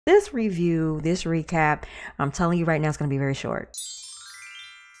This review, this recap, I'm telling you right now, it's going to be very short.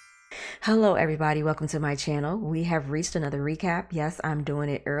 Hello everybody, welcome to my channel. We have reached another recap. Yes, I'm doing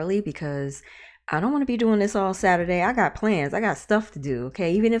it early because I don't want to be doing this all Saturday. I got plans. I got stuff to do,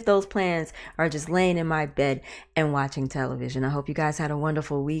 okay? Even if those plans are just laying in my bed and watching television. I hope you guys had a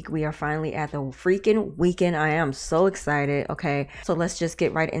wonderful week. We are finally at the freaking weekend. I am so excited, okay? So let's just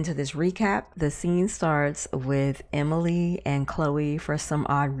get right into this recap. The scene starts with Emily and Chloe for some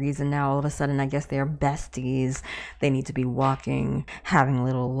odd reason. Now all of a sudden, I guess they're besties. They need to be walking, having a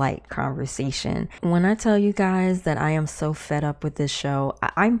little light conversation. When I tell you guys that I am so fed up with this show,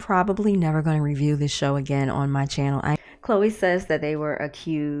 I'm probably never going to review this show again on my channel. Chloe says that they were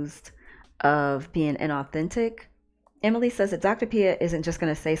accused of being inauthentic. Emily says that Dr. Pia isn't just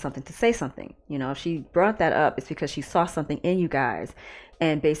going to say something to say something. You know, if she brought that up, it's because she saw something in you guys.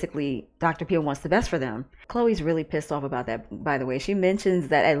 And basically, Dr. Pia wants the best for them. Chloe's really pissed off about that, by the way. She mentions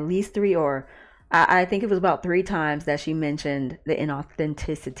that at least I think it was about 3 times that she mentioned the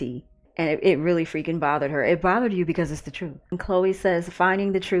inauthenticity. And it really freaking bothered her. It bothered you because it's the truth. And Chloe says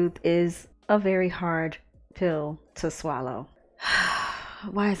finding the truth is a very hard pill to swallow.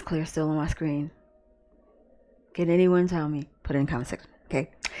 Why is Claire still on my screen? Can anyone tell me? Put it in the comment section,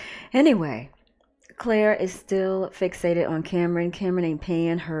 okay? Anyway, Claire is still fixated on Cameron. Cameron ain't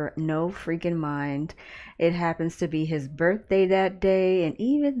paying her no freaking mind. It happens to be his birthday that day, and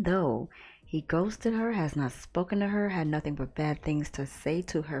even though he ghosted her, has not spoken to her, had nothing but bad things to say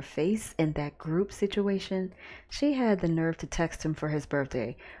to her face in that group situation, she had the nerve to text him for his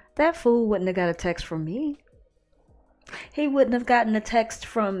birthday. That fool wouldn't have got a text from me. He wouldn't have gotten a text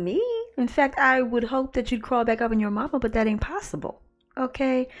from me. In fact, I would hope that you'd crawl back up in your mama, but that ain't possible.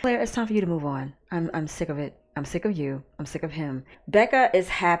 Okay? Claire, it's time for you to move on. I'm sick of it. I'm sick of you. I'm sick of him. Becca is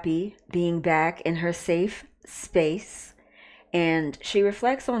happy being back in her safe space. And she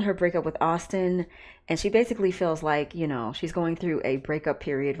reflects on her breakup with Austin. And she basically feels like, you know, she's going through a breakup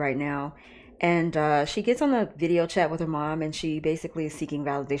period right now. And she gets on a video chat with her mom, and she basically is seeking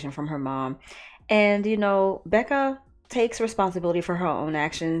validation from her mom. And, you know, Becca takes responsibility for her own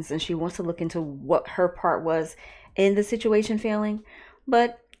actions, and she wants to look into what her part was in the situation failing.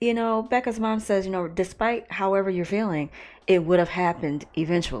 But, you know, Becca's mom says, you know, despite however you're feeling, it would have happened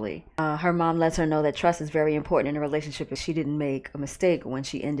eventually. Her mom lets her know that trust is very important in a relationship, and she didn't make a mistake when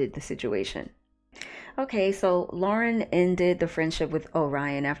she ended the situation. Okay, so Lauren ended the friendship with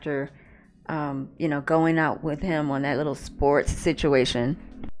Orion after you know, going out with him on that little sports situation.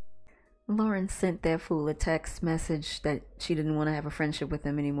 Lauren sent that fool a text message that she didn't want to have a friendship with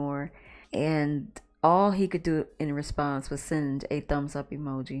him anymore. And all he could do in response was send a thumbs up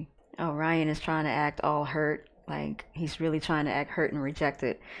emoji. Orion is trying to act all hurt, like he's really trying to act hurt and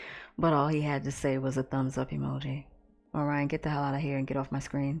rejected. But all he had to say was a thumbs up emoji. Orion, get the hell out of here and get off my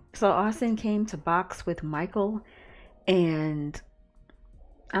screen. So Austin came to box with Michael, and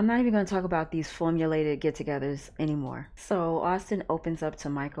I'm not even going to talk about these formulated get-togethers anymore. So Austin opens up to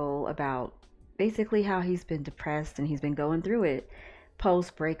Michael about basically how he's been depressed and he's been going through it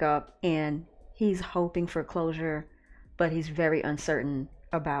post-breakup, and he's hoping for closure, but he's very uncertain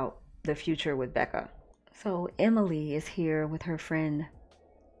about the future with Becca. So Emily is here with her friend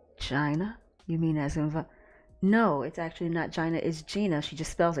Gina. You mean as in... No, it's actually not Gina, it's Gina. She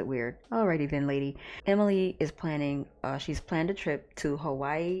just spells it weird. Alrighty then, lady. Emily is planning, she's planned a trip to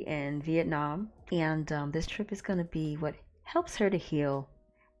Hawaii and Vietnam. And this trip is going to be what helps her to heal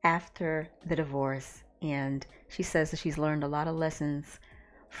after the divorce. And she says that she's learned a lot of lessons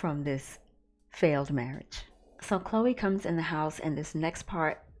from this failed marriage. So Chloe comes in the house, and this next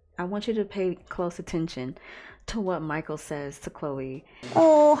part, I want you to pay close attention to what Michael says to Chloe.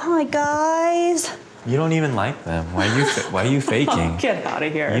 Oh, hi guys. You don't even like them. Why are you faking? Oh, get out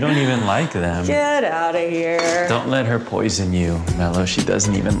of here. You don't even like them. Get out of here. Don't let her poison you, Mello. She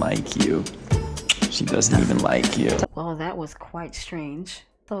doesn't even like you. She doesn't even like you. Well, that was quite strange.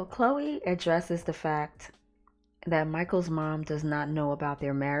 So Chloe addresses the fact that Michael's mom does not know about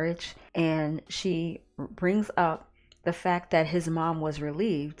their marriage, and she brings up the fact that his mom was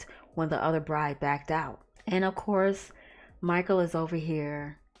relieved when the other bride backed out. And of course, Michael is over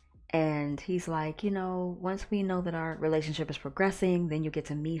here, and he's like, you know, once we know that our relationship is progressing, then you get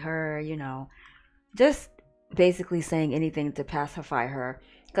to meet her, you know, just basically saying anything to pacify her.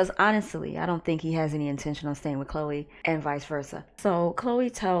 Because honestly, I don't think he has any intention on staying with Chloe, and vice versa. So Chloe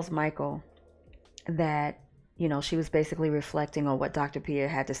tells Michael that, you know, she was basically reflecting on what Dr. Pia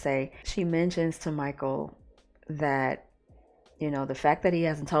had to say. She mentions to Michael that, you know, the fact that he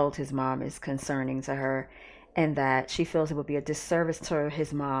hasn't told his mom is concerning to her, and that she feels it would be a disservice to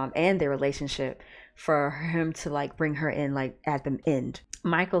his mom and their relationship for him to like bring her in like at the end.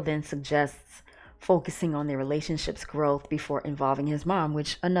 Michael then suggests focusing on their relationship's growth before involving his mom,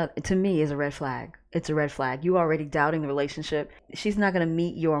 which to me is a red flag. It's a red flag. You already doubting the relationship. She's not going to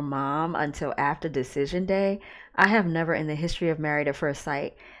meet your mom until after decision day. I have never in the history of Married at First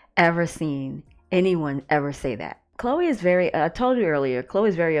Sight ever seen anyone ever say that. Chloe is I told you earlier, Chloe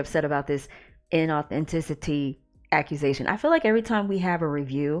is very upset about this inauthenticity accusation. I feel like every time we have a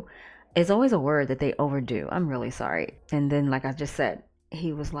review, it's always a word that they overdo. I'm really sorry. And then, like I just said,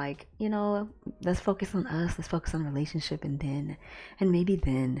 he was like, you know, let's focus on us. Let's focus on the relationship, and maybe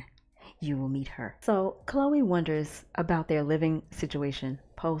then you will meet her. So Chloe wonders about their living situation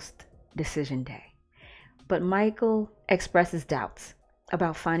post decision day. But Michael expresses doubts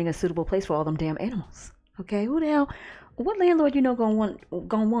about finding a suitable place for all them damn animals. Okay, who the hell, what landlord you know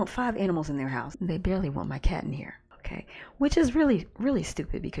gonna want 5 animals in their house? They barely want my cat in here. Okay, which is really, really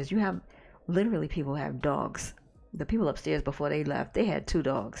stupid, because you have literally people have dogs. The people upstairs before they left, they had 2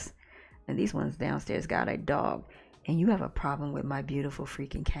 dogs, and these ones downstairs got a dog. And you have a problem with my beautiful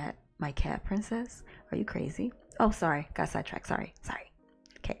freaking cat, my cat princess? Are you crazy? Oh, sorry, got sidetracked. Sorry.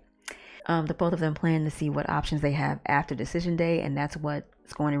 Okay. The both of them plan to see what options they have after decision day, and that's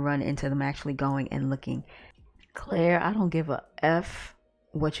what's going to run into them actually going and looking. Claire, I don't give a F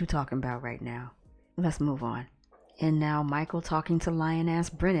what you talking about right now. Let's move on. And now Michael talking to lion-ass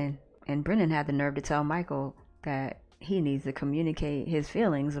Brennan, and Brennan had the nerve to tell Michael that he needs to communicate his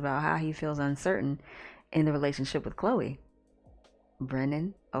feelings about how he feels uncertain in the relationship with Chloe.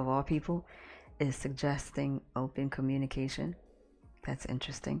 Brennan, of all people, is suggesting open communication. That's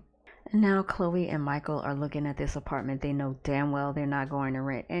interesting. And now Chloe and Michael are looking at this apartment they know damn well they're not going to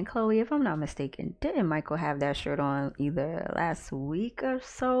rent. And Chloe, if I'm not mistaken, didn't Michael have that shirt on either last week or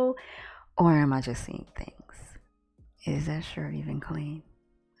so? Or am I just seeing things? Is that shirt even clean?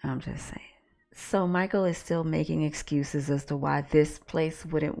 I'm just saying. So Michael is still making excuses as to why this place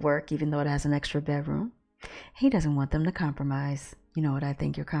wouldn't work, even though it has an extra bedroom. He doesn't want them to compromise. You know what I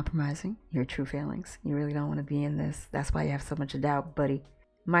think you're compromising? Your true feelings. You really don't want to be in this. That's why you have so much doubt, buddy.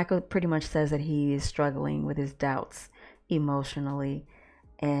 Michael pretty much says that he is struggling with his doubts emotionally,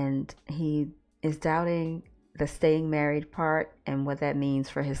 and he is doubting the staying married part and what that means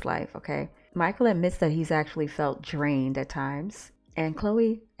for his life, okay? Michael admits that he's actually felt drained at times. And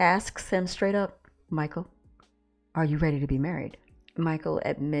Chloe asks him straight up, Michael, are you ready to be married? Michael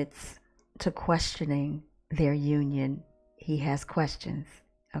admits to questioning their union. He has questions,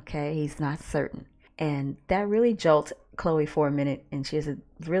 okay? He's not certain. And that really jolts Chloe for a minute, and she has to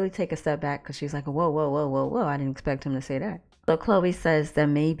really take a step back, because she's like, whoa, I didn't expect him to say that. So Chloe says that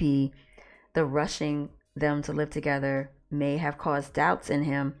maybe the rushing them to live together may have caused doubts in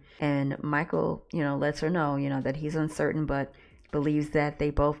him. And Michael, lets her know, that he's uncertain, but believes that they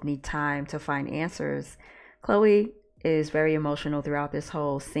both need time to find answers. Chloe is very emotional throughout this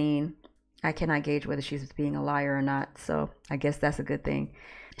whole scene. I cannot gauge whether she's being a liar or not, so I guess that's a good thing.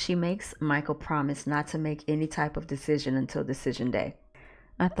 She makes Michael promise not to make any type of decision until decision day.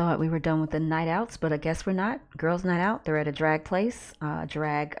 I thought we were done with the night outs, but I guess we're not. Girls' night out, they're at a drag place, a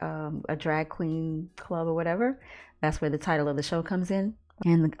drag queen club or whatever. That's where the title of the show comes in.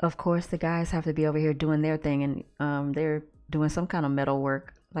 And of course, the guys have to be over here doing their thing, and they're doing some kind of metal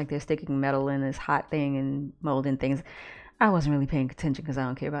work, like they're sticking metal in this hot thing and molding things. I wasn't really paying attention because I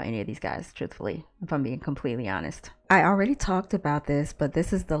don't care about any of these guys, truthfully, if I'm being completely honest. I already talked about this, but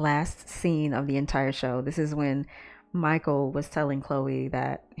this is the last scene of the entire show. This is when Michael was telling Chloe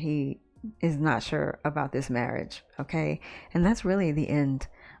that he is not sure about this marriage, okay? And that's really the end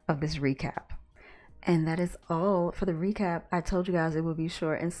of this recap. And that is all for the recap. I told you guys it would be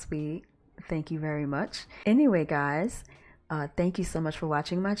short and sweet. Thank you very much. Anyway, guys, thank you so much for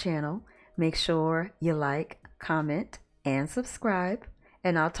watching my channel. Make sure you like, comment, and subscribe.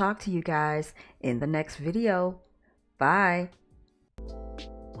 And I'll talk to you guys in the next video. Bye.